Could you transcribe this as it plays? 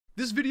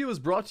This video is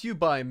brought to you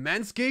by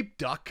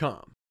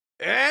Manscaped.com.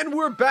 And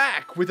we're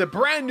back with a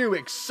brand new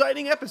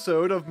exciting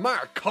episode of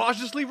Mark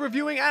cautiously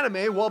reviewing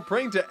anime while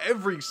praying to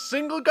every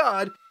single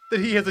god that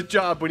he has a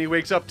job when he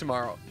wakes up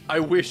tomorrow. I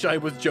wish I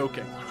was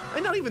joking.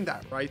 And not even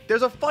that, right?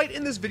 There's a fight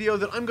in this video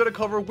that I'm gonna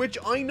cover which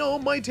I know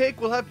my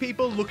take will have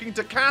people looking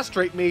to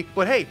castrate me,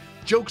 but hey,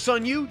 joke's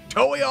on you,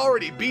 Toei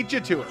already beat you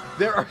to it.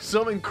 There are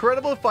some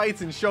incredible fights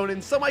and shown in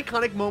some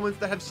iconic moments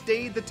that have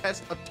stayed the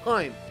test of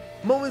time.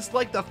 Moments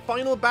like the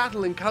final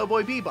battle in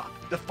Cowboy Bebop,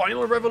 the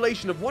final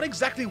revelation of what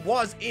exactly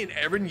was in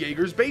Eren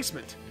Yeager's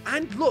basement.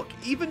 And look,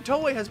 even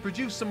Toei has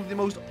produced some of the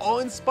most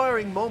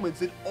awe-inspiring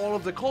moments in all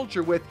of the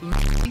culture, with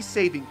Luffy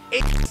saving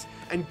Ace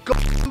and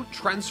Goku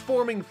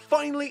transforming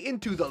finally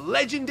into the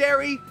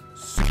legendary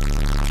Super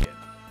Saiyan.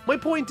 My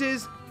point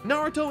is,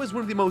 Naruto is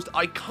one of the most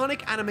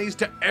iconic animes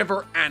to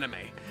ever anime,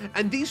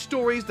 and these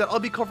stories that I'll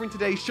be covering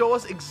today show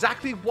us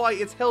exactly why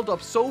it's held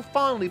up so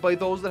fondly by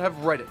those that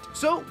have read it.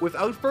 So,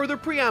 without further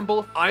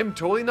preamble, I'm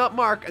totally not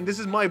Mark, and this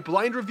is my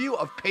blind review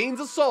of Pain's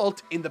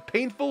assault in the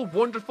painful,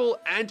 wonderful,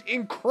 and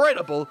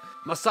incredible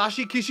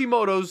Masashi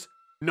Kishimoto's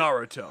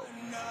Naruto.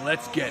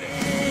 Let's get it.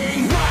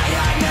 Why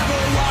I never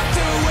walked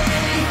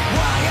away,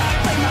 why I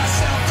played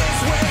myself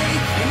this way,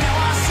 and now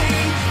I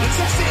see it's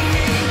testing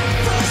me,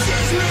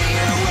 pushes me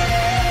away.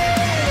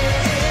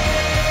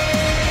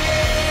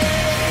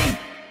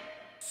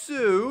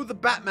 So, the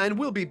Batman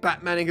will be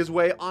Batmaning his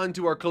way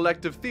onto our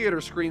collective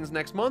theater screens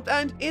next month,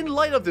 and in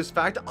light of this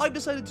fact, I've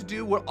decided to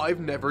do what I've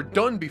never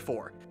done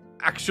before.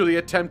 Actually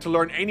attempt to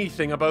learn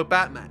anything about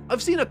Batman.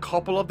 I've seen a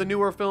couple of the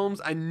newer films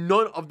and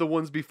none of the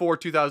ones before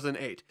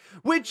 2008,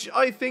 which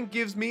I think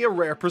gives me a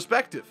rare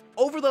perspective.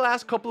 Over the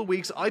last couple of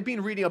weeks, I've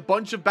been reading a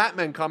bunch of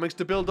Batman comics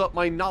to build up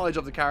my knowledge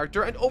of the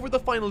character, and over the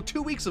final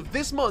 2 weeks of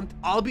this month,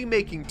 I'll be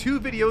making 2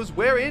 videos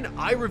wherein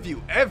I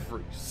review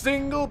every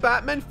single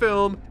Batman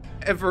film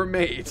ever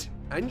made.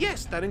 And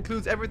yes, that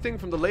includes everything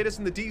from the latest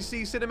in the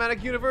DC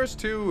cinematic universe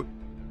to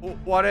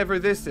whatever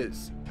this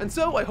is. And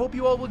so I hope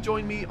you all will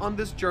join me on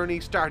this journey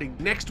starting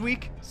next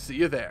week. See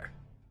you there.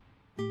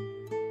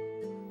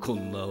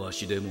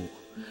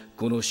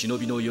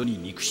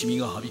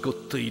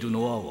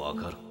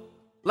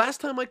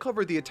 Last time I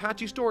covered the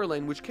Itachi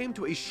storyline, which came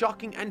to a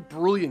shocking and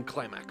brilliant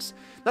climax.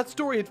 That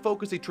story had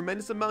focused a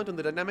tremendous amount on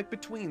the dynamic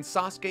between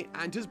Sasuke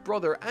and his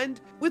brother,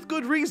 and with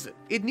good reason.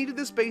 It needed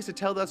the space to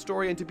tell that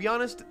story, and to be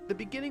honest, the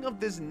beginning of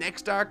this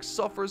next arc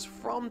suffers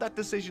from that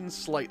decision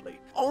slightly.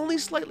 Only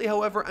slightly,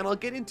 however, and I'll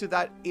get into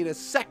that in a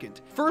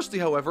second. Firstly,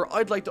 however,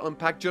 I'd like to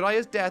unpack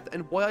Jiraiya's death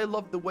and why I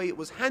loved the way it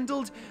was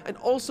handled, and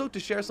also to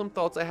share some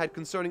thoughts I had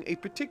concerning a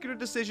particular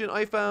decision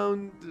I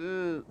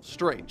found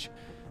strange.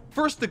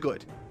 First, the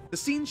good. The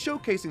scenes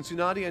showcasing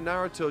Tsunade and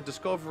Naruto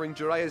discovering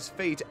Jiraiya's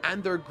fate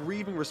and their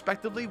grieving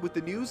respectively with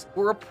the news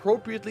were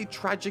appropriately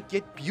tragic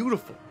yet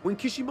beautiful. When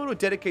Kishimoto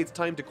dedicates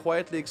time to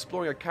quietly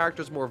exploring a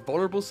character's more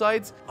vulnerable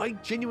sides, I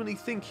genuinely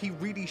think he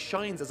really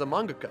shines as a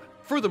mangaka.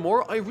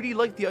 Furthermore, I really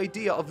like the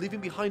idea of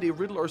leaving behind a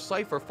riddle or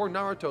cipher for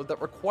Naruto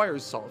that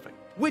requires solving,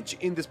 which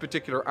in this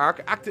particular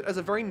arc acted as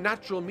a very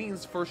natural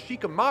means for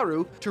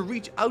Shikamaru to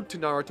reach out to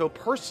Naruto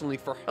personally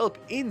for help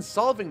in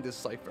solving this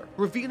cipher,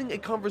 revealing a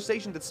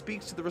conversation that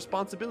speaks to the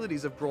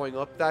responsibilities of growing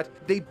up that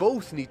they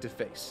both need to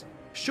face.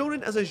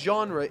 Shonen as a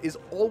genre is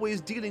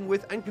always dealing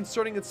with and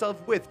concerning itself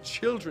with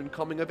children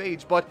coming of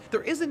age, but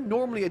there isn't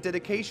normally a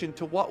dedication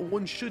to what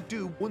one should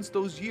do once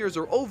those years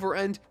are over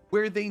and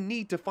where they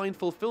need to find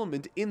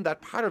fulfillment in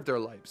that part of their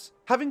lives.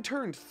 Having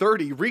turned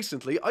 30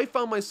 recently, I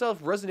found myself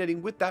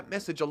resonating with that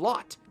message a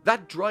lot.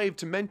 That drive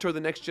to mentor the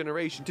next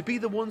generation, to be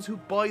the ones who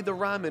buy the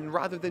ramen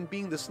rather than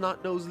being the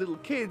snot-nosed little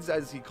kids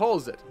as he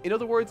calls it. In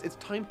other words, it's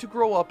time to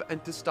grow up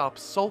and to stop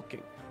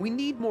sulking. We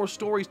need more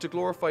stories to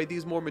glorify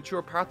these more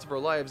mature parts of our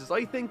lives, as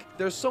I think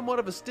there's somewhat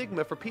of a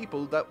stigma for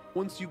people that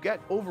once you get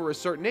over a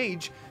certain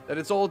age, that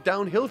it's all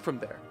downhill from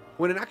there.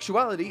 When in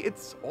actuality,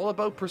 it's all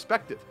about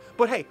perspective.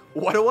 But hey,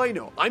 what do I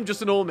know? I'm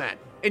just an old man.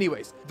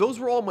 Anyways, those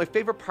were all my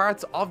favorite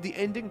parts of the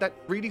ending that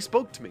really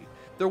spoke to me.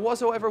 There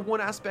was, however,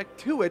 one aspect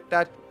to it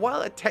that,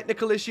 while a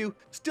technical issue,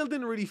 still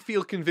didn't really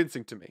feel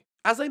convincing to me.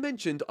 As I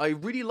mentioned, I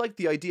really like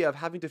the idea of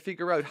having to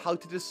figure out how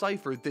to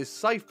decipher this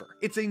cipher.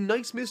 It's a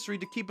nice mystery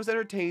to keep us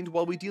entertained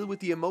while we deal with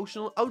the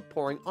emotional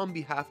outpouring on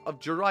behalf of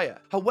Jiraiya.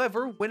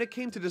 However, when it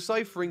came to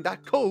deciphering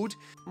that code,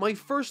 my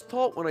first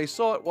thought when I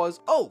saw it was,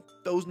 oh,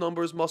 those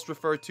numbers must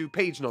refer to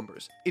page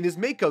numbers in his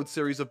Makeout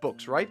series of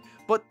books, right?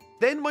 But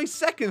then my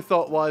second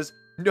thought was,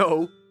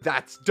 no,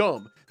 that's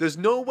dumb. There's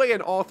no way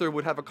an author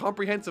would have a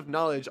comprehensive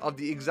knowledge of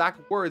the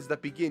exact words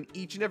that begin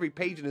each and every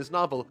page in his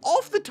novel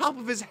off the top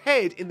of his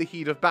head in the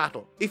heat of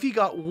battle. If he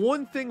got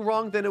one thing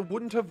wrong, then it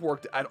wouldn't have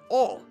worked at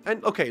all.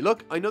 And okay,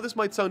 look, I know this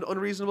might sound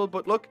unreasonable,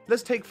 but look,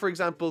 let's take for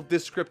example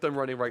this script I'm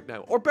running right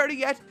now, or better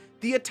yet,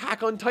 the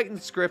Attack on Titan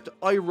script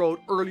I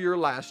wrote earlier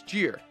last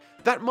year.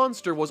 That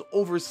monster was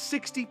over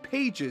 60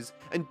 pages,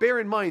 and bear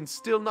in mind,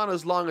 still not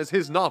as long as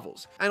his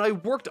novels, and I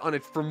worked on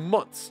it for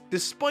months.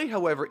 Despite,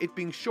 however, it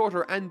being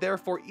shorter and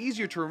therefore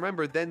easier to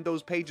remember than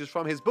those pages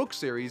from his book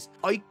series,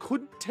 I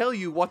couldn't tell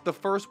you what the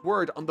first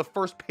word on the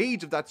first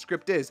page of that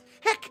script is.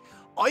 Heck,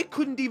 I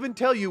couldn't even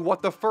tell you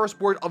what the first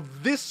word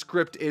of this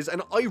script is,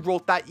 and I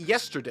wrote that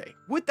yesterday.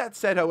 With that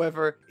said,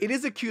 however, it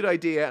is a cute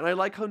idea, and I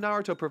like how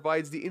Naruto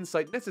provides the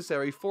insight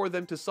necessary for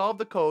them to solve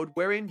the code,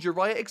 wherein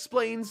Jiraiya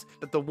explains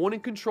that the one in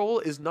control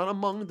is not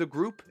among the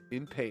group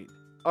in pain.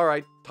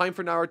 Alright, time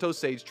for Naruto's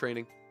Sage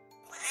training.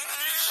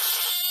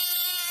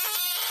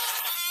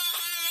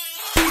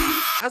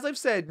 As I've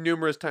said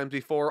numerous times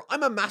before,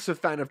 I'm a massive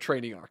fan of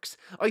training arcs.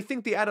 I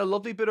think they add a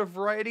lovely bit of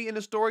variety in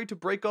a story to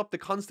break up the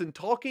constant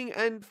talking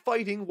and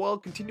fighting while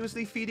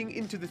continuously feeding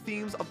into the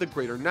themes of the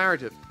greater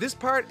narrative. This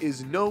part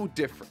is no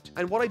different,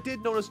 and what I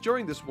did notice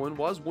during this one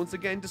was, once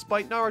again,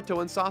 despite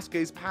Naruto and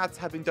Sasuke's paths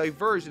having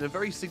diverged in a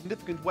very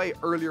significant way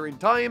earlier in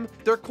time,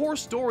 their core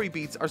story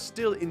beats are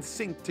still in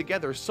sync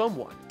together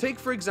somewhat. Take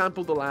for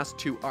example the last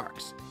two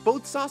arcs.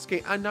 Both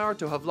Sasuke and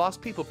Naruto have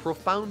lost people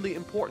profoundly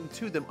important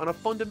to them on a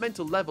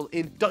fundamental level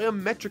in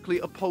diametrically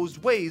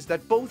opposed ways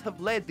that both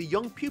have led the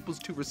young pupils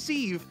to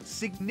receive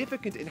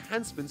significant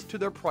enhancements to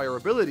their prior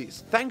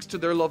abilities, thanks to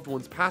their loved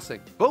ones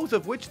passing, both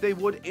of which they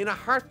would in a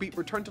heartbeat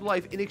return to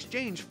life in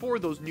exchange for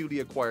those newly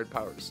acquired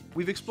powers.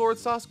 We've explored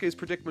Sasuke's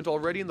predicament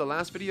already in the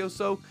last video,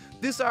 so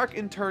this arc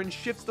in turn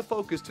shifts the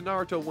focus to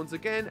Naruto once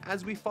again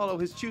as we follow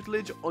his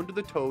tutelage under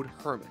the Toad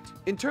Hermit.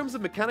 In terms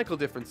of mechanical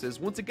differences,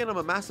 once again I'm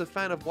a massive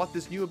fan of what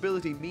this new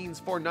ability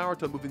means for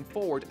Naruto moving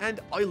forward, and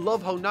I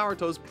love how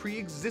Naruto's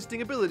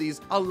pre-existing abilities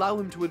allow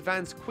him to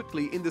advance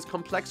quickly in this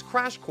complex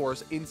crash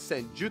course in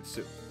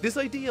Senjutsu. This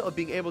idea of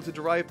being able to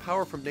derive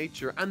power from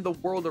nature and the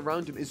world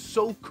around him is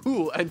so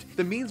cool, and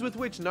the means with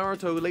which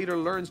Naruto later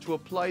learns to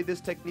apply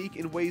this technique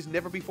in ways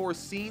never before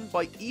seen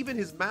by even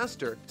his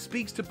master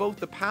speaks to both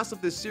the past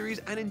of this series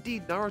and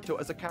indeed Naruto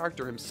as a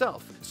character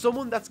himself,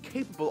 someone that's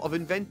capable of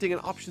inventing an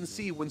option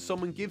C when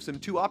someone gives him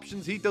two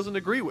options he doesn't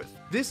agree with.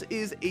 This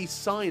is a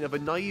sign of a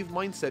naive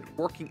mindset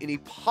working in a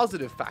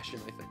positive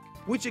fashion, I think,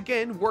 which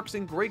again works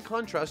in great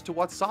contrast to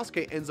what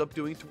Sasuke ends up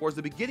doing towards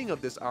the beginning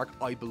of this arc,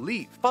 I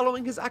believe.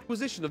 Following his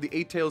acquisition of the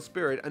eight-tailed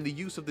spirit and the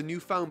use of the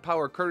newfound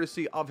power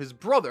courtesy of his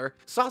brother,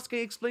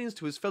 Sasuke explains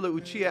to his fellow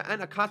Uchiha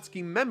and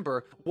Akatsuki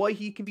member why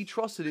he can be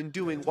trusted in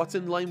doing what's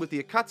in line with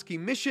the Akatsuki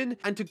mission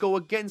and to go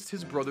against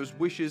his brother's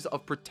wishes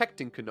of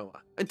protecting Konoha.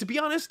 And to be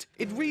honest,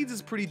 it reads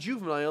as pretty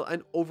juvenile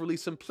and overly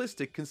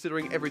simplistic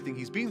considering everything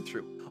he's been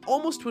through,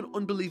 almost to an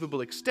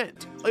unbelievable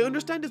extent. I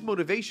understand his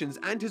motivations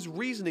and his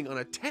reasoning on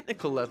a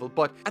technical level,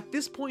 but at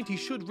this point he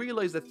should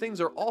realize that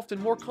things are often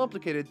more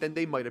complicated than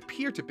they might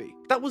appear to be.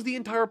 That was the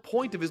entire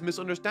point of his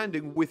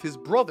misunderstanding with his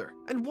brother,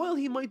 and while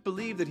he might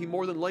believe that he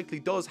more than likely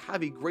does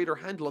have a greater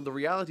handle on the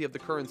reality of the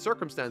current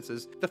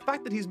circumstances, the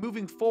fact that he's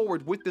moving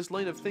forward with this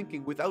line of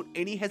thinking without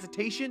any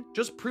hesitation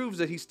just proves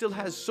that he still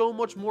has so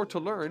much more to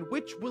learn,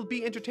 which will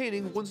be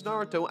entertaining once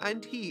Naruto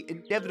and he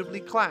inevitably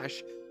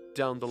clash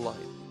down the line.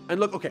 And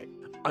look, okay,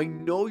 I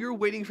know you're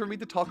waiting for me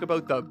to talk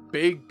about the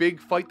big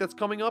fight that's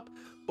coming up,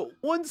 but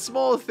one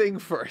small thing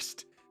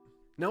first.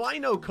 Now I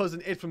know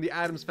Cousin It from the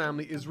Addams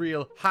Family is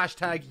real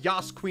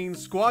 #YasQueen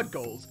squad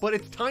goals, but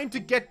it's time to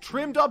get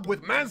trimmed up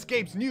with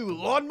Manscaped's new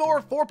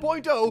Lawnmower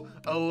 4.0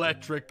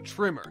 electric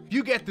trimmer.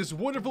 You get this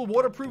wonderful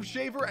waterproof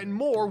shaver and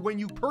more when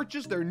you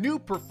purchase their new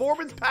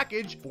Performance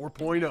Package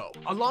 4.0.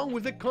 Along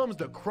with it comes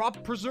the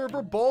Crop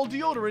Preserver Ball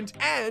Deodorant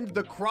and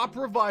the Crop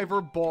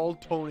Reviver Ball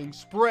Toning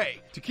Spray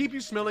to keep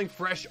you smelling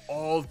fresh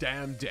all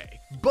damn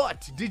day.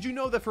 But did you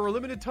know that for a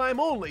limited time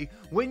only,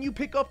 when you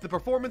pick up the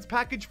Performance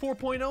Package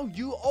 4.0,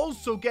 you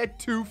also get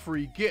 2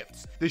 free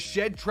gifts: the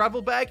Shed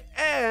Travel Bag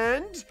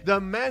and the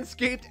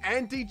Manscaped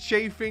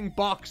Anti-Chafing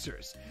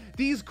Boxers.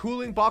 These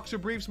cooling boxer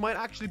briefs might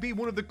actually be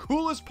one of the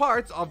coolest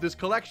parts of this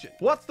collection.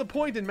 What's the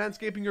point in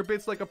manscaping your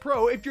bits like a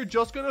pro if you're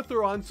just gonna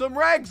throw on some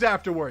rags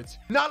afterwards?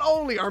 Not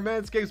only are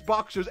Manscaped's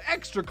boxers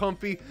extra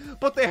comfy,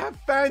 but they have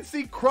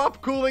fancy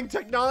crop cooling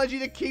technology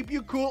to keep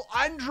you cool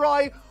and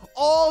dry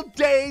all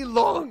day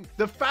long.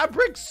 The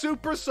fabric's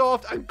super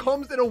soft and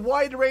comes in a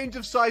wide range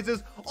of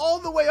sizes, all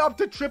the way up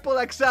to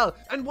XXL.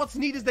 And what's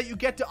neat is that you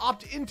get to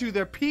opt into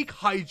their peak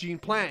hygiene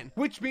plan,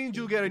 which means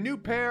you'll get a new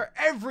pair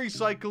every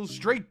cycle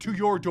straight to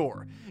your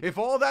door. If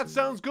all that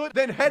sounds good,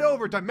 then head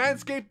over to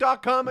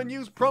manscaped.com and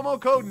use promo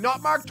code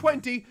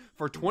NOTMARK20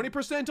 for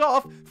 20%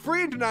 off,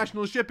 free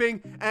international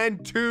shipping,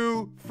 and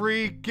 2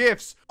 free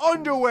gifts.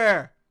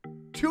 Underwear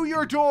to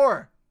your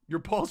door. Your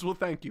balls will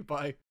thank you.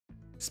 Bye.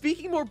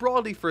 Speaking more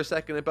broadly for a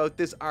second about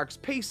this arc's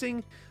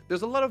pacing,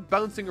 there's a lot of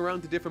bouncing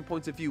around to different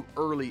points of view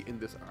early in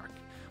this arc.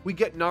 We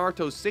get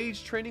Naruto's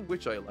Sage training,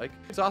 which I like,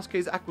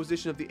 Sasuke's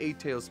acquisition of the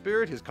eight-tailed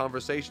spirit, his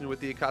conversation with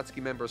the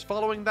Akatsuki members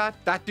following that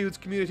dude's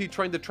community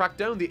trying to track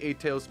down the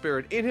eight-tailed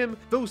spirit in him,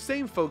 those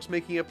same folks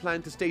making a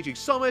plan to stage a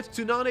summit,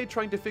 Tsunade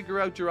trying to figure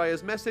out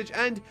Jiraiya's message,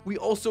 and we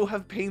also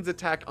have Pain's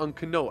attack on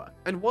Konoha.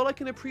 And while I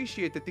can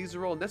appreciate that these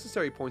are all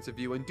necessary points of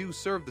view and do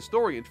serve the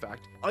story in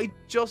fact, I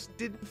just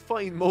didn't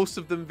find most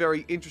of them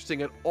very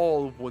interesting at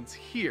all once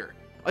here.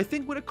 I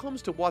think when it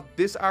comes to what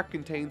this arc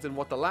contains and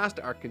what the last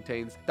arc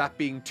contains, that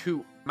being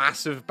 2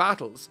 massive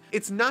battles,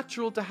 it's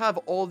natural to have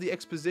all the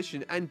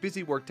exposition and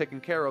busy work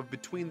taken care of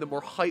between the more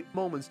hype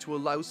moments to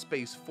allow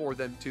space for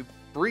them to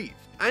breathe.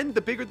 And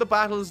the bigger the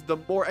battles, the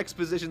more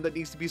exposition that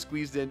needs to be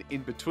squeezed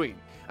in between.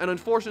 And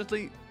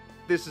unfortunately,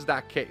 this is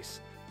that case.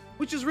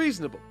 Which is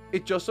reasonable.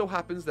 It just so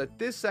happens that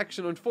this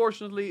section,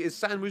 unfortunately, is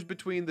sandwiched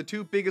between the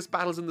two biggest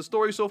battles in the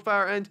story so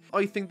far, and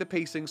I think the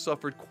pacing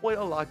suffered quite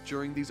a lot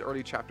during these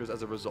early chapters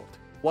as a result.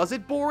 Was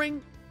it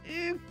boring?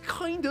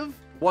 Kind of.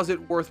 Was it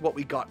worth what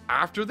we got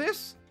after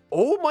this?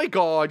 Oh my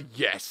god,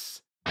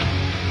 yes.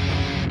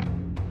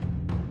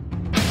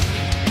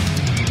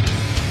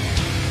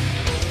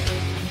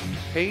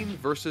 Pain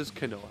versus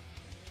Konoha.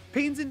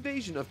 Pain's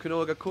invasion of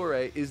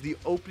Konohagakure is the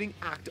opening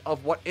act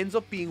of what ends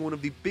up being one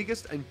of the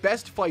biggest and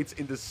best fights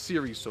in the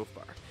series so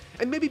far.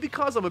 And maybe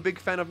because I'm a big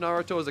fan of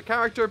Naruto as a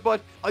character, but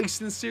I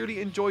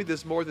sincerely enjoyed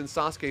this more than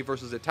Sasuke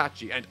versus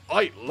Itachi, and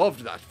I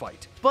loved that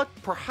fight. But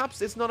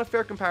perhaps it's not a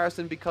fair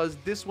comparison because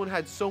this one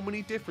had so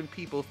many different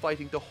people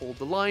fighting to hold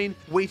the line,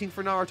 waiting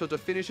for Naruto to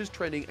finish his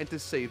training and to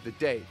save the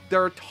day.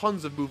 There are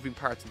tons of moving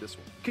parts in this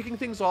one. Kicking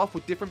things off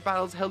with different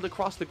battles held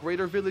across the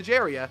greater village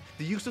area,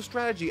 the use of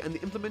strategy and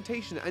the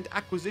implementation and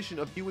acquisition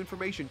of new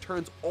information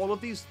turns all of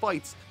these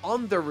fights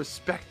on their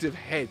respective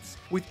heads,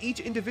 with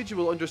each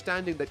individual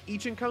understanding that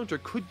each encounter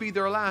could be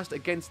their last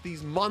against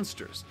these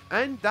monsters,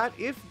 and that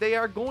if they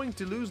are going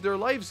to lose their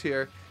lives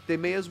here, they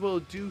may as well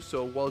do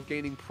so while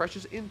gaining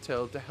precious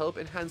intel to help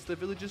enhance the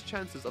village's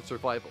chances of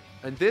survival.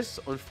 And this,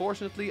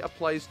 unfortunately,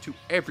 applies to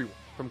everyone,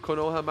 from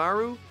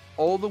Konohamaru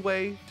all the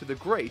way to the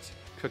great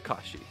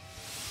Kakashi.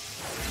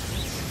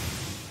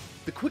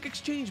 The quick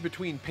exchange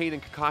between Pain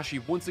and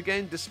Kakashi once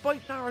again,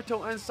 despite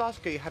Naruto and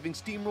Sasuke having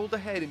steamrolled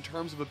ahead in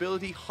terms of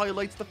ability,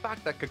 highlights the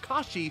fact that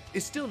Kakashi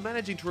is still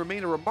managing to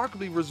remain a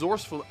remarkably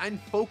resourceful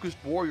and focused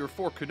warrior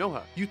for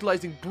Konoha,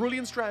 utilizing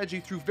brilliant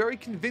strategy through very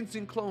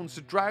convincing clones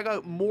to drag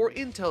out more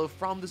intel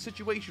from the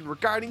situation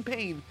regarding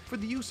Pain for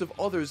the use of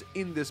others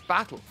in this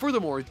battle.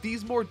 Furthermore,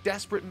 these more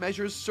desperate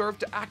measures serve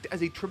to act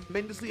as a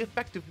tremendously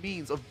effective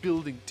means of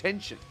building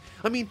tension.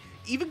 I mean,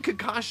 even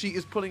Kakashi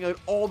is pulling out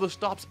all the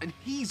stops and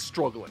he's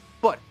struggling.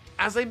 But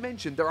as I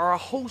mentioned, there are a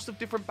host of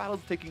different battles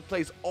taking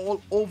place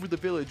all over the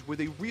village with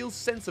a real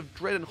sense of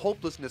dread and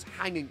hopelessness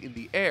hanging in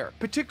the air.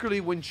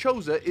 Particularly when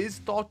Choza is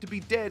thought to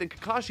be dead and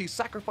Kakashi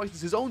sacrifices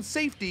his own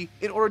safety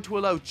in order to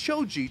allow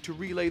Choji to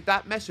relay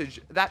that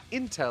message, that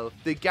intel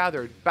they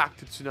gathered back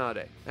to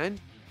Tsunade. And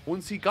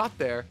once he got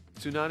there,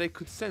 Tsunade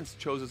could sense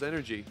Choza's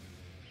energy,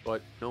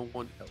 but no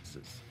one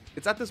else's.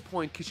 It's at this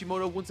point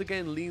Kishimoto once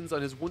again leans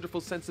on his wonderful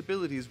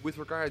sensibilities with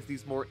regards to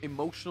these more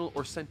emotional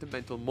or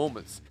sentimental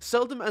moments.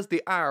 Seldom as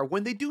they are,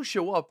 when they do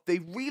show up, they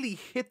really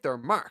hit their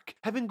mark.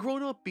 Having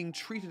grown up being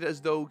treated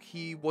as though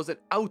he was an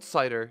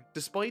outsider,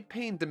 despite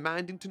Pain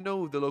demanding to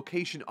know the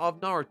location of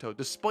Naruto,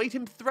 despite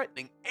him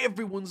threatening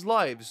everyone's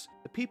lives,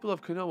 the people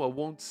of Konoha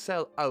won't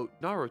sell out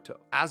Naruto,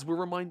 as we're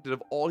reminded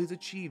of all he's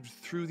achieved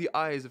through the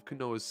eyes of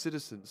Konoha's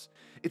citizens.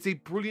 It's a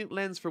brilliant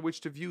lens for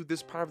which to view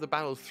this part of the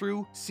battle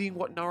through, seeing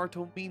what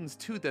Naruto means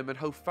to them and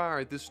how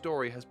far this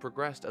story has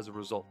progressed as a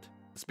result.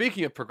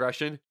 Speaking of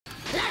progression,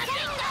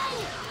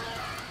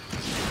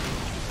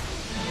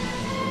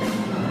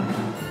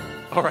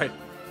 alright,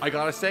 I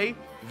gotta say,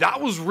 that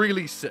was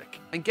really sick.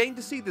 And getting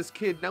to see this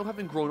kid, now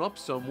having grown up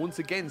some, once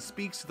again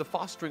speaks to the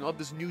fostering of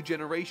this new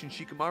generation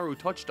Shikamaru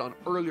touched on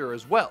earlier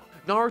as well.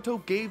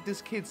 Naruto gave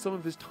this kid some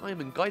of his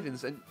time and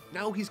guidance, and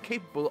now he's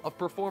capable of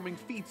performing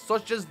feats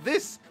such as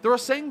this. The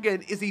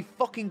Rasengan is a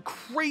fucking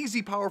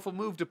crazy powerful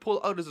move to pull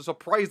out as a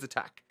surprise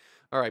attack.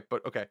 Alright,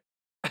 but okay.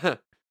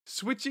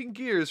 Switching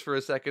gears for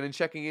a second and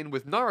checking in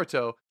with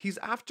Naruto, he's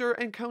after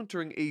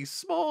encountering a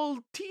small,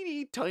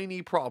 teeny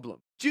tiny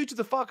problem. Due to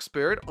the fox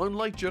spirit,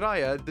 unlike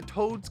Jiraiya, the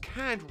toads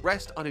can't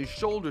rest on his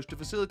shoulders to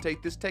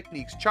facilitate this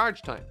technique's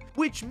charge time,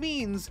 which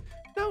means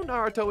now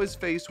Naruto is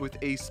faced with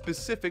a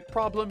specific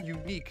problem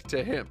unique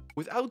to him.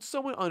 Without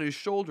someone on his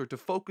shoulder to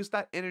focus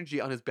that energy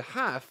on his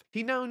behalf,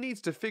 he now needs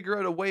to figure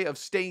out a way of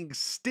staying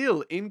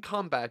still in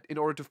combat in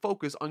order to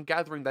focus on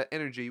gathering that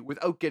energy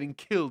without getting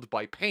killed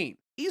by Pain.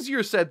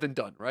 Easier said than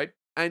done, right?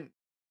 And,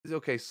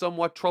 okay,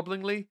 somewhat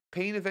troublingly,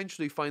 Pain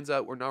eventually finds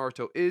out where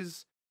Naruto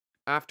is,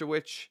 after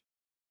which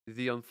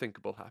the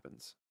unthinkable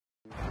happens.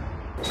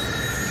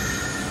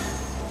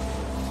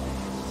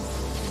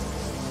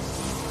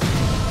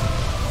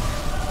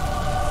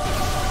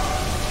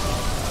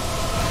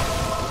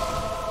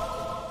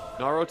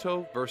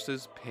 Naruto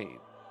versus Pain.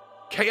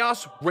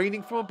 Chaos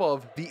raining from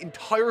above, the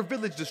entire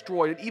village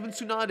destroyed, and even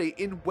Tsunade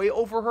in way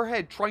over her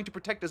head trying to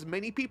protect as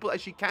many people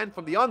as she can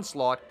from the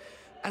onslaught.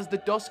 As the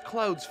dust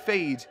clouds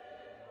fade,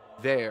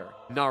 there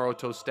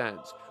Naruto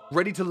stands,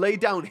 ready to lay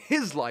down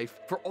his life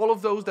for all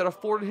of those that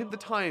afforded him the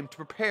time to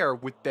prepare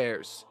with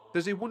theirs.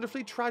 There's a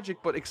wonderfully tragic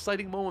but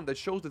exciting moment that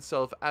shows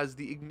itself as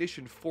the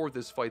ignition for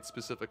this fight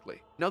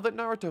specifically. Now that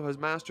Naruto has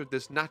mastered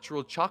this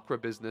natural chakra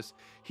business,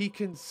 he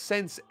can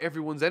sense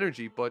everyone's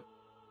energy, but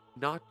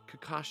not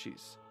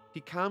Kakashi's.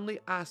 He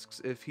calmly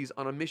asks if he's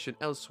on a mission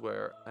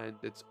elsewhere, and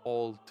it's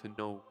all to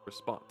no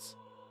response.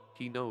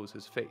 He knows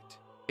his fate.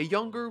 A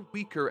younger,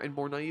 weaker, and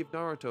more naive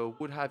Naruto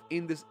would have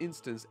in this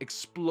instance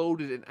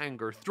exploded in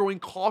anger, throwing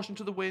caution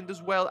to the wind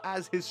as well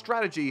as his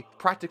strategy,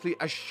 practically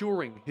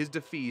assuring his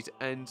defeat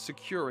and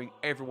securing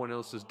everyone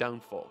else's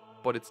downfall.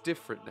 But it's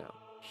different now.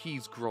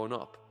 He's grown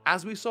up.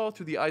 As we saw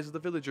through the eyes of the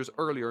villagers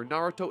earlier,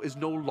 Naruto is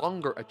no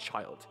longer a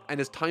child, and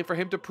it's time for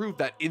him to prove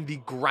that in the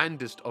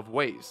grandest of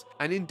ways,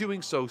 and in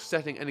doing so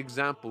setting an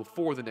example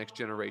for the next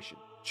generation,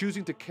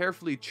 choosing to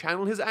carefully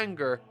channel his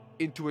anger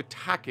into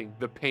attacking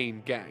the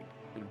Pain Gang.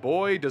 And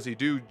boy, does he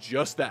do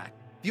just that.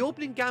 The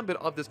opening gambit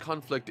of this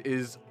conflict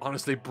is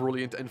honestly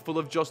brilliant and full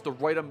of just the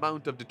right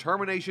amount of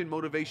determination,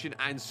 motivation,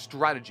 and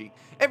strategy.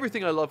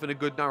 Everything I love in a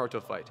good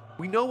Naruto fight.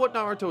 We know what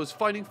Naruto is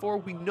fighting for,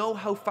 we know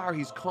how far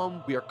he's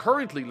come, we are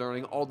currently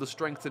learning all the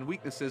strengths and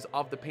weaknesses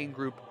of the Pain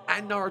group,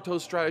 and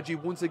Naruto's strategy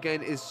once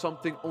again is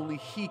something only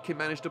he can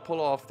manage to pull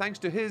off thanks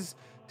to his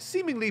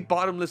seemingly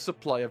bottomless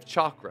supply of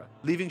chakra,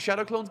 leaving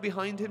shadow clones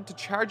behind him to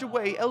charge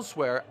away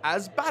elsewhere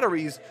as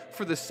batteries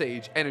for the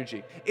sage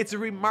energy. It's a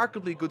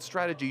remarkably good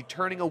strategy,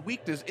 turning a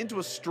weakness into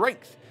a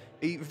strength.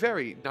 A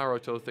very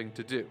Naruto thing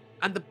to do.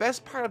 And the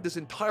best part of this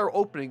entire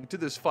opening to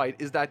this fight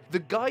is that the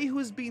guy who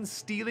has been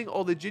stealing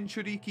all the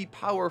Jinchuriki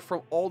power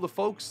from all the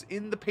folks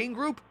in the Pain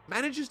group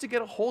manages to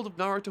get a hold of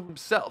Naruto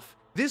himself.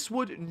 This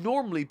would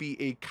normally be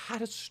a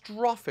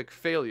catastrophic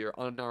failure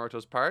on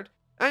Naruto's part,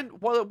 and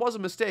while it was a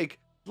mistake,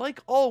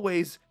 like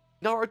always,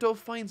 Naruto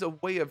finds a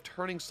way of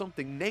turning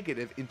something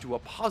negative into a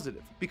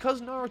positive.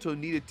 Because Naruto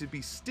needed to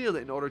be still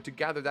in order to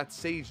gather that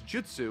sage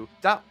jutsu,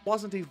 that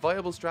wasn't a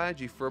viable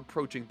strategy for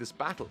approaching this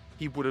battle.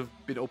 He would have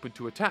been open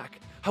to attack.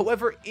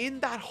 However,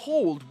 in that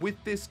hold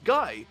with this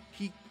guy,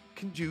 he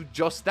can do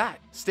just that,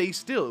 stay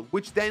still,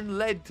 which then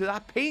led to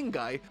that Pain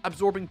guy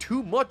absorbing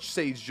too much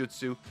sage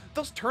jutsu,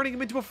 thus turning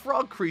him into a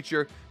frog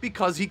creature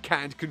because he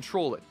can't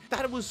control it.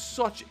 That was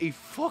such a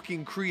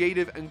fucking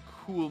creative and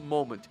cool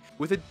moment,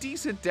 with a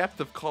decent depth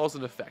of cause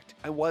and effect,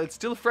 and while it's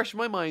still fresh in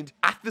my mind,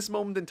 at this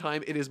moment in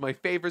time, it is my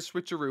favorite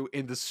switcheroo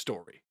in the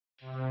story.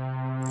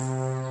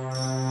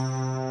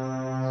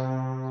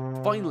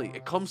 Finally,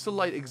 it comes to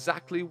light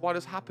exactly what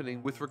is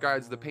happening with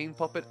regards to the Pain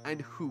puppet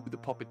and who the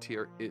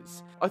puppeteer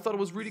is. I thought it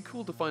was really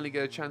cool to finally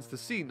get a chance to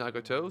see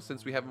Nagato,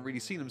 since we haven't really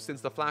seen him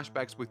since the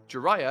flashbacks with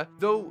Jiraiya.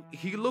 Though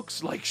he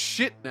looks like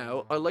shit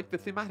now, I like the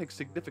thematic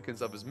significance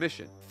of his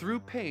mission.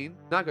 Through Pain,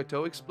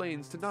 Nagato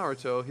explains to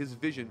Naruto his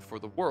vision for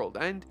the world,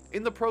 and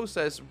in the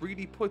process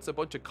really puts a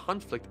bunch of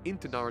conflict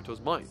into Naruto's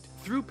mind.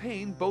 Through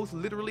Pain, both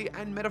literally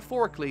and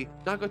metaphorically,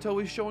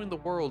 Nagato is showing the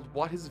world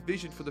what his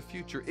vision for the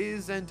future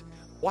is and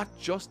what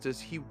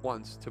justice he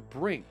wants to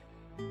bring.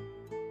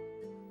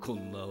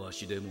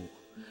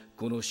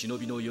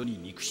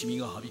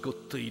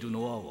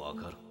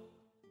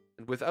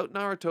 And without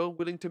Naruto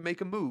willing to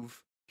make a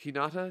move,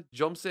 Hinata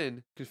jumps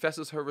in,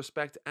 confesses her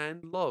respect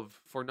and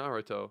love for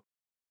Naruto.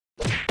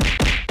 Stop!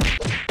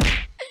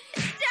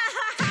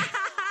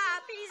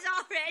 He's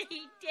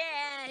already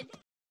dead!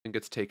 And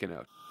gets taken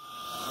out.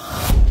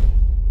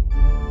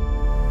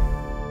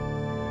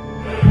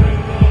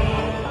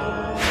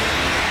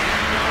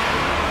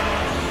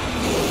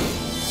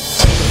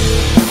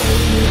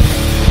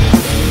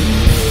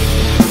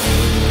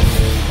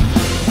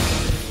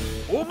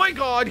 Oh my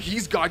god,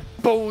 he's got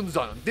bones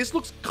on him. This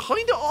looks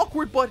kinda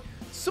awkward, but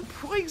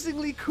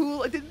surprisingly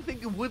cool. I didn't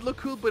think it would look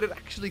cool, but it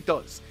actually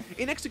does.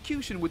 In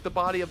execution, with the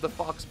body of the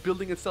fox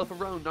building itself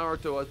around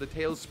Naruto as the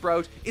tails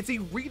sprout, it's a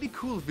really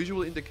cool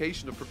visual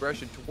indication of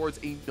progression towards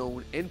a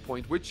known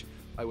endpoint, which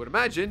I would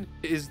imagine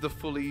is the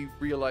fully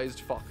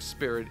realized fox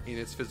spirit in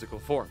its physical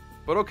form.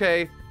 But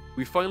okay,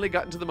 we've finally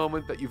gotten to the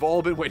moment that you've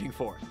all been waiting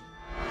for.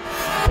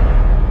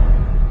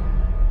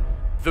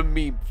 The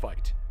meme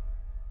fight.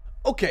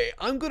 Okay,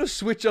 I'm gonna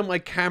switch on my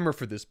camera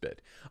for this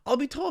bit. I'll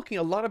be talking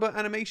a lot about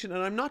animation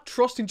and I'm not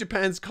trusting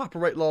Japan's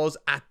copyright laws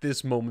at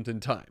this moment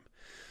in time.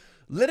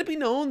 Let it be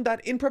known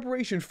that in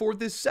preparation for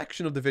this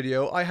section of the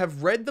video, I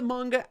have read the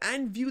manga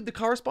and viewed the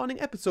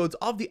corresponding episodes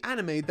of the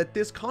anime that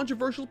this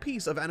controversial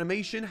piece of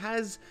animation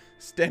has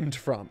stemmed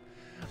from.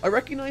 I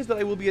recognize that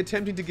I will be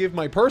attempting to give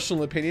my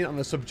personal opinion on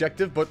a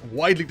subjective but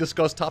widely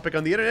discussed topic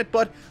on the internet,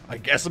 but I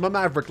guess I'm a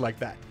maverick like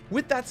that.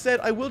 With that said,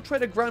 I will try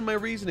to ground my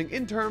reasoning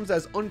in terms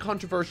as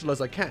uncontroversial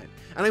as I can,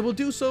 and I will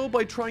do so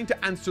by trying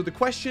to answer the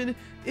question,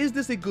 is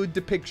this a good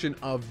depiction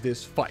of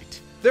this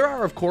fight? There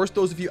are, of course,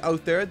 those of you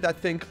out there that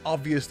think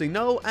obviously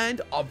no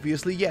and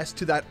obviously yes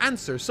to that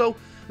answer, so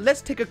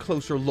let's take a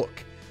closer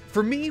look.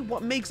 For me,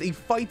 what makes a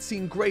fight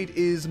scene great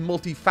is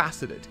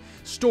multifaceted.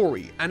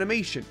 Story,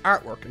 animation,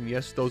 artwork, and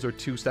yes, those are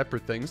two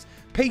separate things,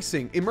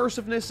 pacing,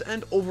 immersiveness,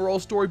 and overall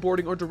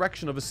storyboarding or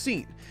direction of a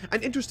scene.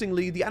 And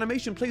interestingly, the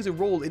animation plays a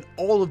role in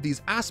all of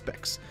these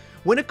aspects.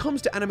 When it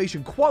comes to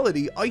animation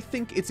quality, I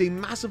think it's a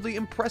massively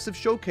impressive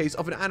showcase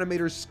of an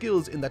animator's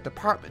skills in that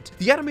department.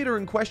 The animator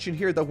in question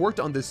here that worked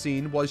on this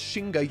scene was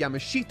Shinga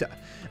Yamashita,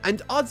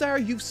 and odds are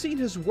you've seen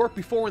his work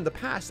before in the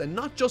past and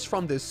not just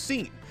from this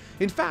scene.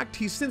 In fact,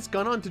 he's since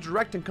gone on to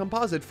direct and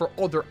composite for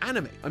other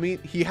anime. I mean,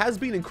 he has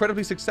been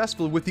incredibly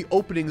successful with the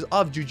openings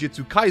of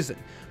Jujutsu Kaisen,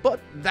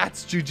 but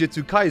that's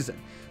Jujutsu Kaisen.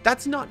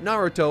 That's not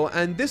Naruto,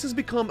 and this has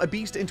become a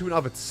beast into and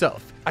of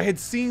itself. I had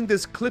seen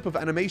this clip of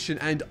animation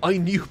and I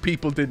knew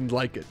people didn't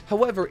like it.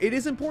 However, it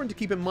is important to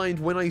keep in mind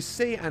when I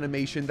say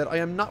animation that I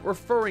am not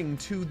referring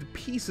to the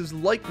piece's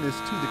likeness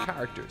to the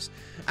characters.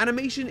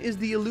 Animation is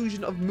the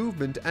illusion of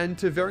movement, and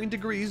to varying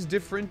degrees,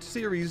 different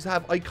series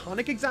have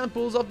iconic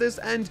examples of this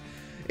and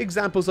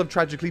examples of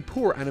tragically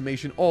poor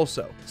animation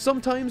also,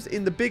 sometimes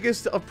in the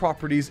biggest of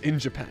properties in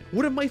Japan.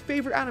 One of my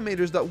favorite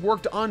animators that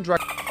worked on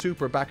Dragon Ball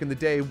Super back in the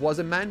day was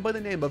a man by the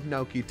name of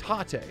Naoki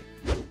Tate.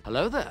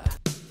 Hello there.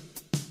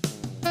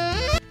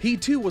 He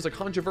too was a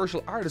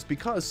controversial artist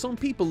because some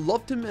people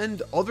loved him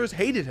and others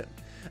hated him.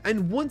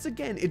 And once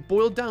again, it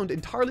boiled down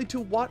entirely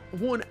to what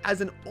one as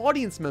an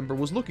audience member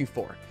was looking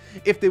for.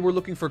 If they were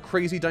looking for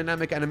crazy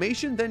dynamic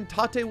animation, then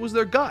Tate was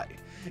their guy.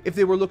 If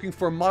they were looking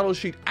for model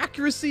sheet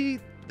accuracy,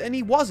 then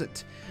he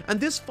wasn't. And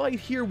this fight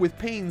here with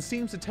Pain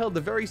seems to tell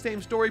the very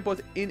same story,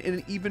 but in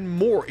an even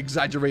more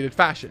exaggerated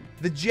fashion.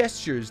 The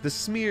gestures, the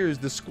smears,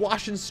 the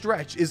squash and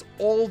stretch is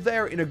all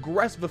there in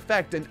aggressive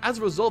effect, and as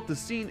a result the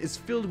scene is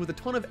filled with a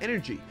ton of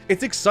energy.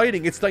 It's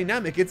exciting, it's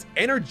dynamic, it's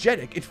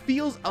energetic, it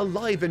feels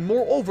alive, and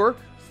moreover,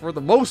 for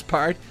the most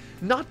part,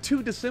 not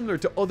too dissimilar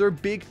to other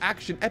big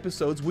action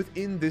episodes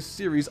within this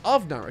series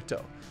of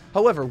Naruto.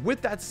 However,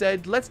 with that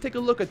said, let's take a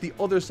look at the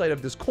other side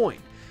of this coin.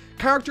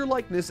 Character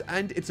likeness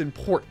and its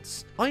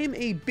importance. I am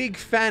a big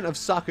fan of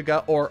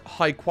Sakuga, or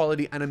high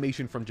quality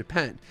animation from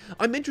Japan.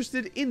 I'm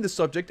interested in the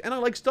subject and I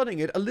like studying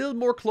it a little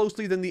more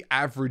closely than the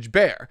average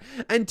bear.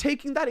 And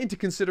taking that into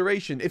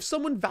consideration, if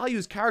someone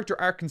values character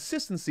arc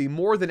consistency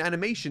more than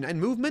animation and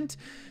movement,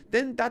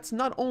 then that's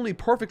not only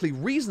perfectly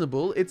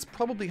reasonable, it's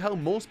probably how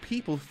most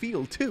people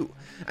feel too.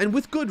 And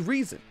with good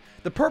reason.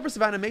 The purpose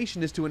of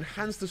animation is to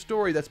enhance the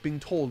story that's being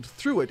told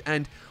through it,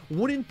 and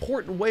one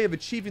important way of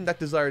achieving that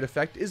desired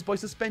effect is by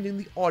suspending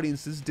the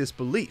audience's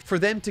disbelief, for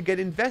them to get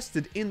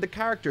invested in the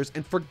characters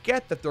and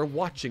forget that they're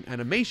watching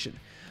animation.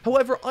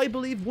 However, I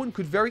believe one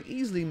could very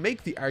easily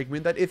make the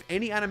argument that if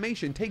any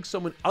animation takes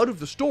someone out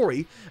of the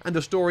story, and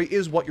the story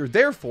is what you're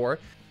there for,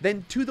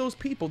 then to those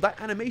people,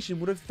 that animation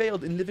would have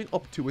failed in living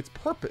up to its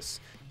purpose.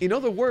 In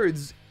other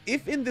words,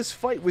 if in this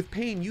fight with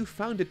Pain you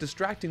found it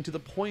distracting to the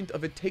point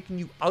of it taking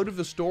you out of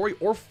the story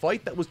or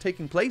fight that was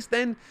taking place,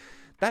 then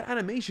that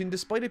animation,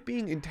 despite it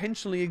being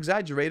intentionally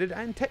exaggerated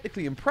and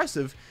technically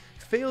impressive,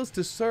 fails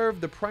to serve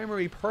the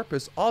primary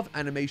purpose of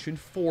animation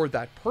for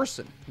that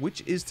person,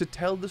 which is to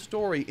tell the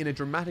story in a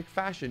dramatic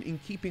fashion in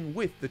keeping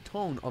with the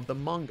tone of the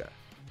manga.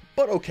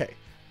 But okay,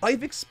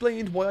 I've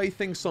explained why I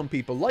think some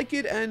people like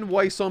it and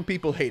why some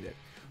people hate it.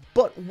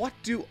 But what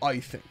do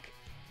I think?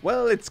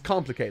 Well, it's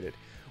complicated.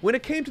 When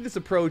it came to this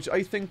approach,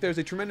 I think there's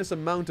a tremendous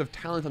amount of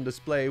talent on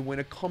display when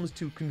it comes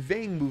to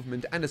conveying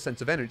movement and a sense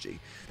of energy.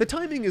 The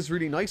timing is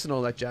really nice and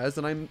all that jazz,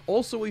 and I'm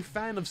also a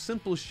fan of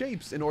simple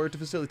shapes in order to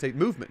facilitate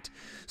movement.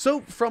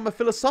 So from a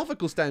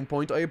philosophical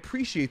standpoint, I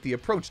appreciate the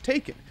approach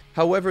taken.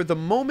 However, the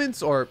moment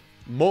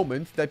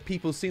that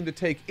people seem to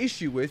take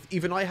issue with,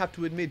 even I have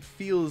to admit,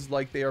 feels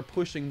like they are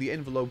pushing the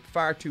envelope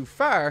far too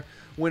far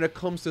when it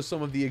comes to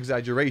some of the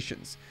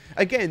exaggerations.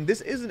 Again,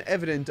 this isn't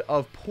evident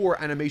of poor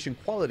animation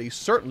quality,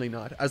 certainly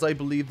not, as I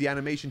believe the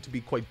animation to be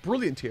quite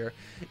brilliant here.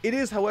 It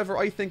is, however,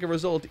 I think a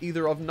result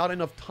either of not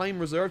enough time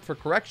reserved for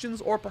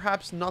corrections or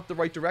perhaps not the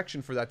right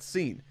direction for that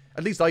scene.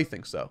 At least I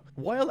think so.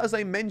 While, as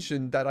I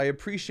mentioned, that I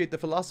appreciate the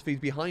philosophy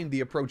behind the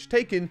approach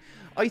taken,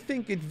 I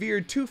think it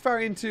veered too far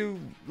into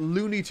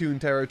Looney Tune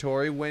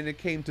territory when it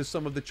came to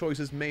some of the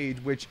choices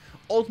made, which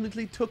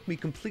ultimately took me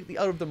completely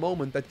out of the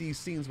moment that these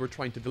scenes were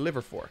trying to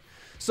deliver for.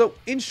 So,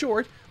 in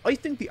short, I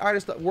think the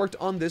artist that worked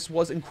on this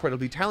was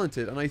incredibly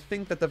talented, and I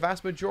think that the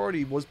vast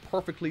majority was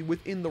perfectly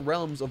within the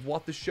realms of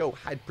what the show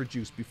had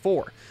produced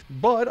before.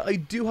 But I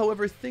do,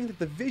 however, think that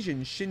the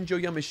vision Shinjo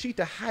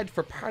Yamashita had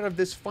for part of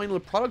this final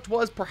product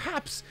was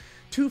perhaps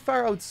too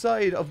far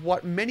outside of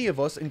what many of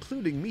us,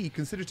 including me,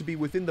 consider to be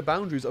within the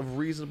boundaries of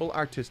reasonable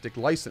artistic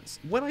license.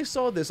 When I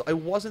saw this, I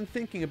wasn't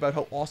thinking about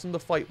how awesome the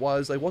fight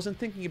was, I wasn't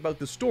thinking about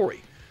the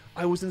story.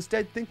 I was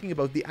instead thinking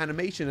about the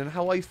animation and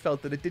how I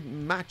felt that it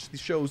didn't match the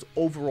show's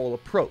overall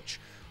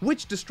approach,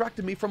 which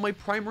distracted me from my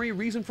primary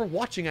reason for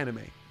watching anime,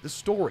 the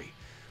story.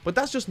 But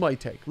that's just my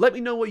take. Let me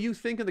know what you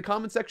think in the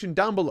comment section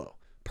down below.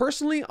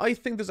 Personally, I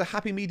think there's a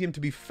happy medium to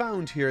be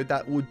found here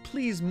that would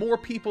please more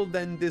people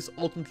than this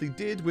ultimately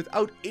did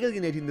without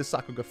alienating the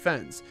Sakuga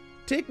fans.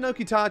 Take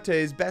Naoki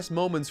Tate's best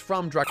moments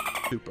from Dragon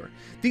Ball Super.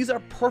 These are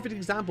perfect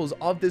examples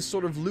of this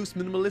sort of loose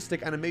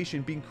minimalistic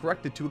animation being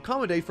corrected to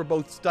accommodate for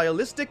both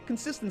stylistic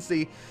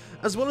consistency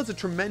as well as a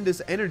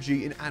tremendous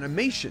energy in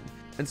animation.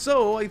 And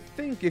so I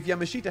think if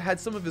Yamashita had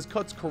some of his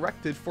cuts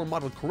corrected for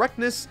model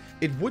correctness,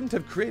 it wouldn't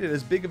have created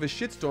as big of a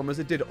shitstorm as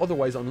it did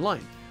otherwise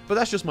online. But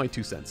that's just my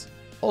 2 cents.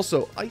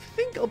 Also, I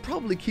think I'll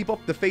probably keep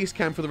up the face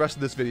cam for the rest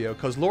of this video,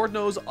 because Lord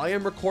knows I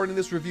am recording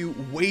this review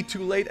way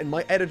too late and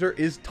my editor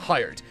is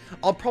tired.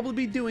 I'll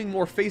probably be doing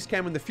more face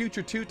cam in the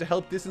future too to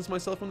help distance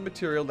myself from the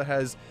material that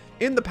has,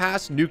 in the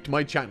past, nuked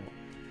my channel.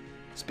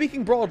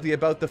 Speaking broadly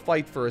about the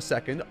fight for a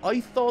second,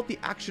 I thought the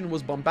action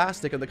was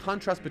bombastic and the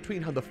contrast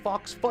between how the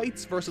fox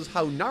fights versus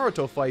how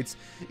Naruto fights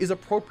is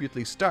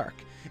appropriately stark.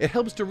 It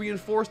helps to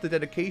reinforce the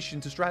dedication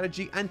to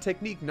strategy and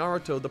technique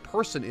Naruto the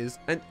person is,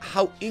 and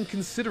how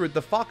inconsiderate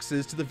the fox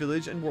is to the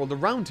village and world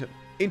around him,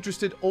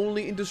 interested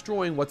only in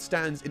destroying what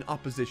stands in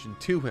opposition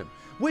to him,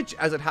 which,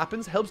 as it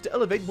happens, helps to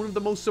elevate one of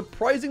the most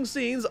surprising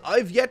scenes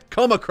I've yet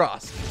come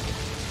across.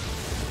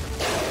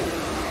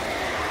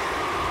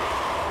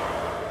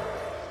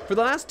 For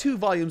the last 2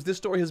 volumes, this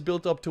story has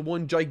built up to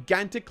one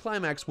gigantic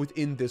climax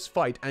within this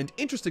fight, and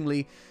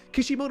interestingly,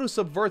 Kishimoto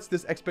subverts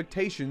this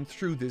expectation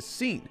through this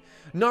scene,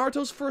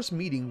 Naruto's first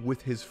meeting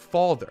with his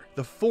father,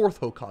 the 4th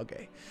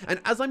Hokage. And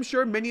as I'm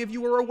sure many of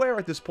you are aware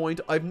at this point,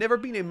 I've never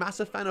been a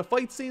massive fan of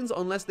fight scenes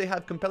unless they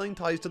have compelling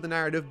ties to the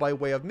narrative by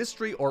way of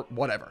mystery or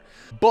whatever.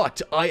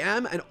 But I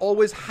am and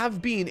always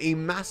have been a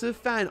massive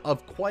fan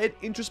of quiet,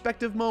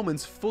 introspective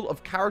moments full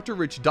of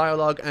character-rich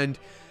dialogue, and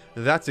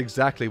that's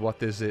exactly what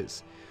this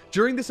is.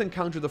 During this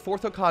encounter, the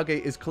 4th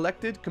Hokage is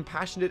collected,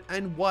 compassionate,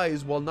 and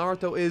wise, while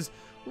Naruto is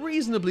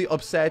reasonably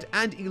upset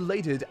and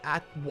elated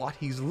at what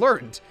he's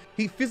learned.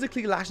 He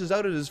physically lashes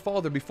out at his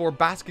father before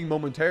basking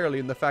momentarily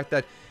in the fact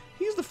that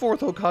he's the 4th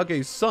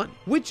Hokage's son,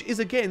 which is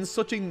again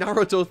such a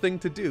Naruto thing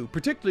to do,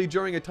 particularly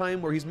during a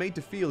time where he's made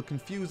to feel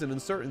confused and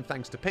uncertain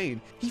thanks to pain.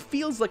 He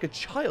feels like a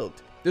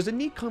child. There's a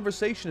neat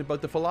conversation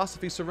about the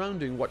philosophy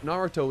surrounding what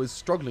Naruto is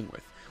struggling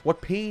with,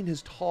 what pain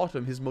has taught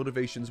him his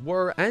motivations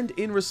were, and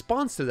in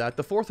response to that,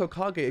 the 4th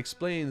Hokage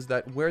explains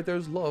that where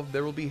there's love,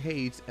 there will be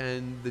hate,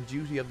 and the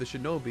duty of the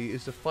shinobi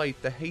is to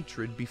fight the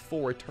hatred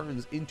before it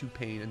turns into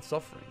pain and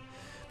suffering.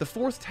 The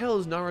 4th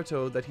tells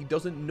Naruto that he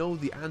doesn't know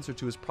the answer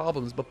to his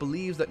problems, but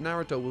believes that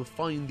Naruto will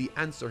find the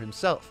answer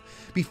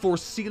himself, before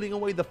sealing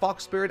away the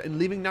fox spirit and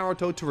leaving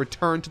Naruto to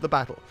return to the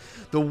battle.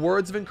 The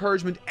words of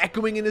encouragement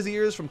echoing in his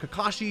ears from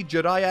Kakashi,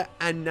 Jiraiya,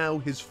 and now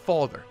his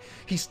father.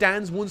 He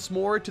stands once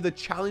more to the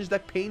challenge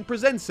that pain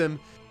presents him,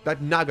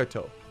 that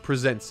Nagato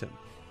presents him.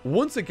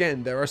 Once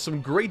again, there are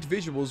some great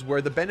visuals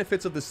where the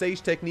benefits of the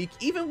Sage technique,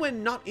 even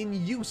when not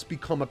in use,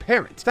 become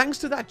apparent. Thanks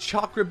to that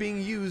chakra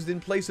being used in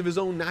place of his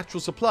own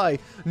natural supply,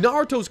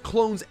 Naruto's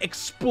clones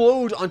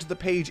explode onto the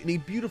page in a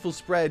beautiful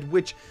spread,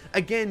 which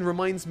again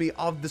reminds me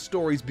of the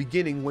story's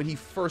beginning when he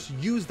first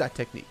used that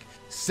technique,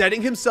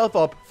 setting himself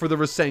up for the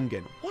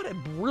Rasengan. What a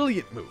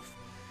brilliant move.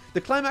 The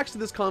climax to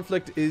this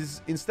conflict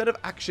is, instead of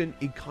action,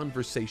 a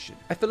conversation.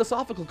 A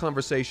philosophical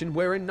conversation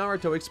wherein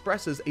Naruto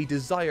expresses a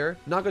desire,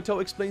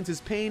 Nagato explains his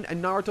pain,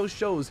 and Naruto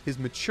shows his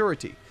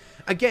maturity.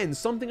 Again,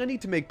 something I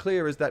need to make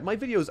clear is that my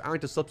videos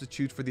aren't a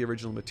substitute for the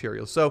original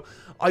material, so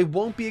I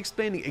won't be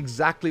explaining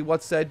exactly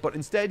what's said, but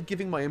instead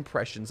giving my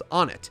impressions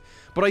on it.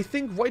 But I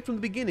think right from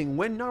the beginning,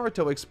 when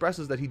Naruto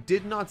expresses that he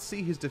did not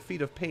see his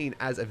defeat of pain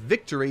as a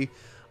victory,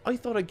 I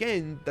thought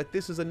again that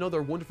this is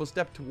another wonderful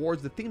step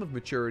towards the theme of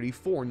maturity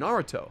for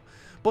Naruto.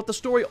 But the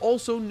story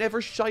also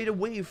never shied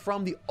away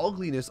from the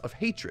ugliness of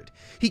hatred.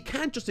 He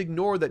can't just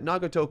ignore that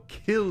Nagato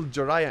killed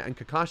Jiraiya and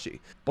Kakashi,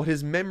 but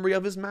his memory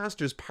of his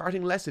master's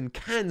parting lesson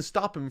can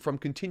stop him from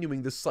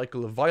continuing this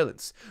cycle of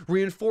violence,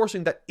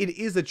 reinforcing that it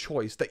is a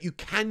choice, that you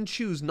can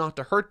choose not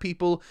to hurt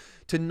people,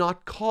 to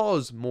not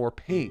cause more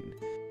pain.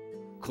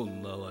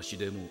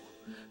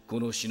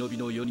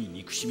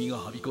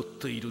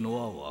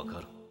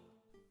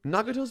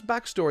 Nagato's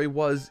backstory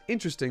was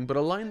interesting, but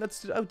a line that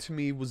stood out to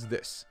me was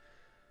this: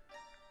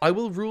 "I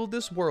will rule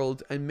this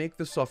world and make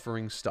the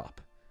suffering stop."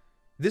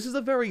 This is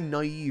a very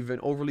naive and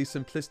overly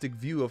simplistic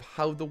view of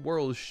how the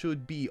world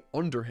should be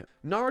under him.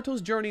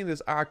 Naruto's journey in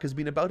this arc has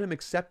been about him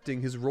accepting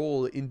his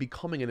role in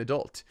becoming an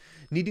adult,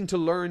 needing to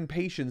learn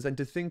patience and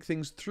to think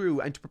things through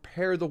and to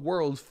prepare the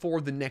world for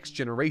the next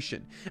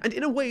generation. And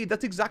in a way,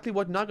 that's exactly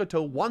what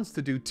Nagato wants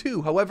to do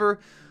too, however,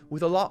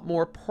 with a lot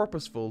more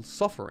purposeful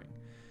suffering.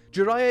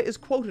 Jiraiya is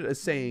quoted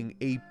as saying,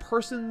 "A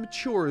person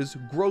matures,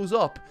 grows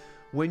up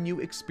when you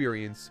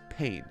experience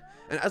pain."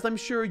 And as I'm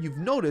sure you've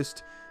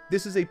noticed,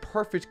 this is a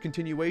perfect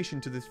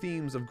continuation to the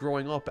themes of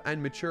growing up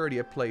and maturity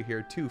at play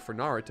here too for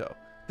Naruto.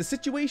 The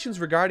situations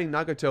regarding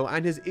Nagato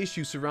and his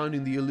issues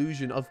surrounding the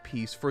illusion of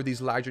peace for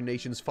these larger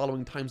nations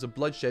following times of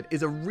bloodshed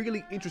is a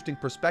really interesting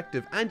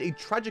perspective and a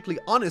tragically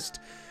honest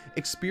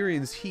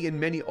experience he and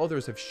many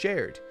others have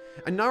shared.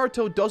 And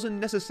Naruto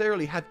doesn't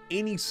necessarily have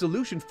any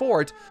solution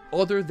for it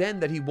other than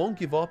that he won't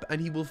give up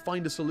and he will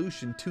find a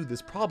solution to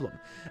this problem,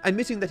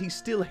 admitting that he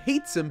still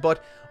hates him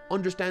but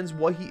understands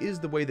why he is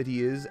the way that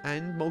he is,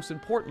 and most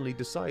importantly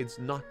decides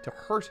not to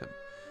hurt him.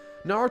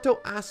 Naruto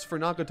asks for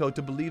Nagato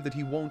to believe that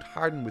he won't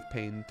harden with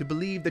pain, to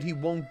believe that he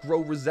won't grow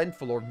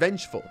resentful or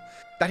vengeful,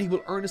 that he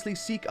will earnestly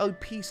seek out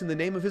peace in the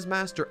name of his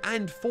master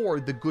and for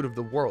the good of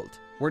the world.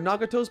 Where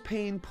Nagato's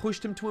pain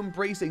pushed him to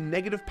embrace a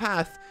negative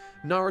path,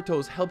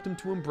 Naruto's helped him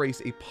to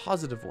embrace a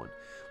positive one.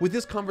 With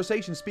this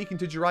conversation speaking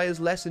to Jiraiya's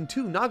lesson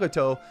to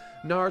Nagato,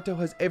 Naruto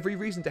has every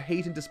reason to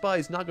hate and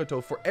despise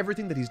Nagato for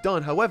everything that he's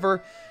done.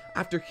 However,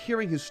 after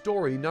hearing his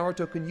story,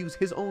 Naruto can use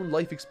his own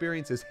life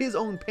experiences, his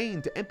own pain,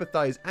 to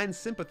empathize and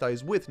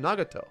sympathize with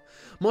Nagato,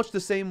 much the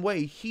same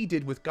way he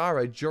did with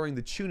Gaara during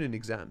the Chunin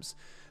exams.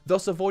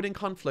 Thus avoiding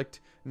conflict,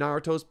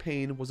 Naruto's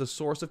pain was a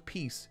source of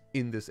peace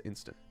in this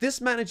instant. This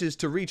manages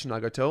to reach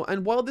Nagato,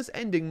 and while this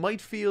ending might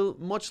feel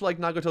much like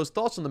Nagato's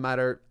thoughts on the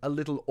matter, a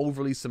little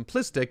overly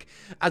simplistic,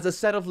 as a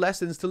set of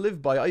lessons to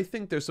live by, I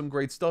think there's some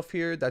great stuff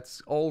here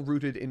that's all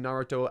rooted in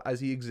Naruto as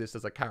he exists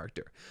as a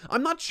character.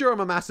 I'm not sure I'm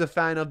a massive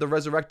fan of the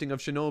resurrecting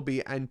of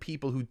shinobi and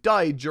people who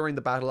died during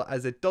the battle,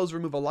 as it does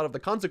remove a lot of the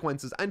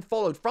consequences and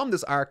fallout from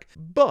this arc,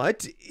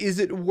 but is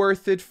it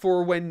worth it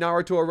for when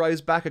Naruto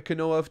arrives back at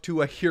Konoha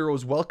to a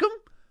hero's welcome?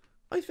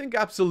 I think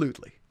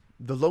absolutely.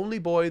 The lonely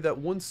boy that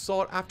once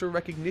sought after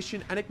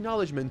recognition and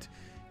acknowledgement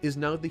is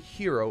now the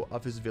hero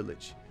of his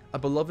village, a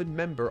beloved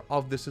member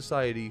of the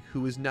society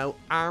who is now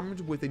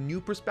armed with a new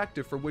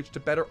perspective for which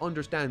to better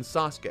understand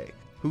Sasuke,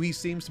 who he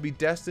seems to be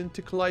destined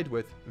to collide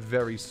with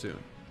very soon.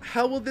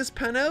 How will this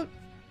pan out?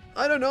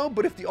 I don't know,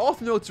 but if the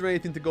author notes are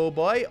anything to go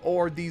by,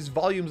 or these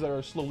volumes that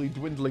are slowly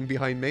dwindling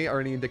behind me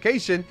are any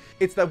indication,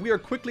 it's that we are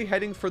quickly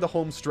heading for the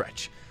home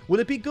stretch. Will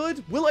it be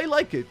good? Will I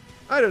like it?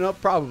 I don't know,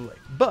 probably.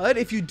 But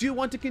if you do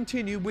want to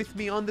continue with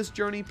me on this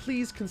journey,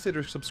 please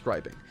consider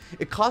subscribing.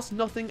 It costs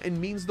nothing and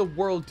means the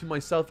world to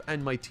myself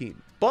and my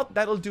team. But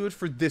that'll do it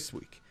for this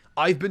week.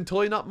 I've been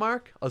Toy Not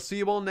Mark. I'll see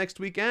you all next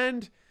week,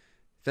 and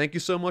thank you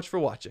so much for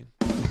watching.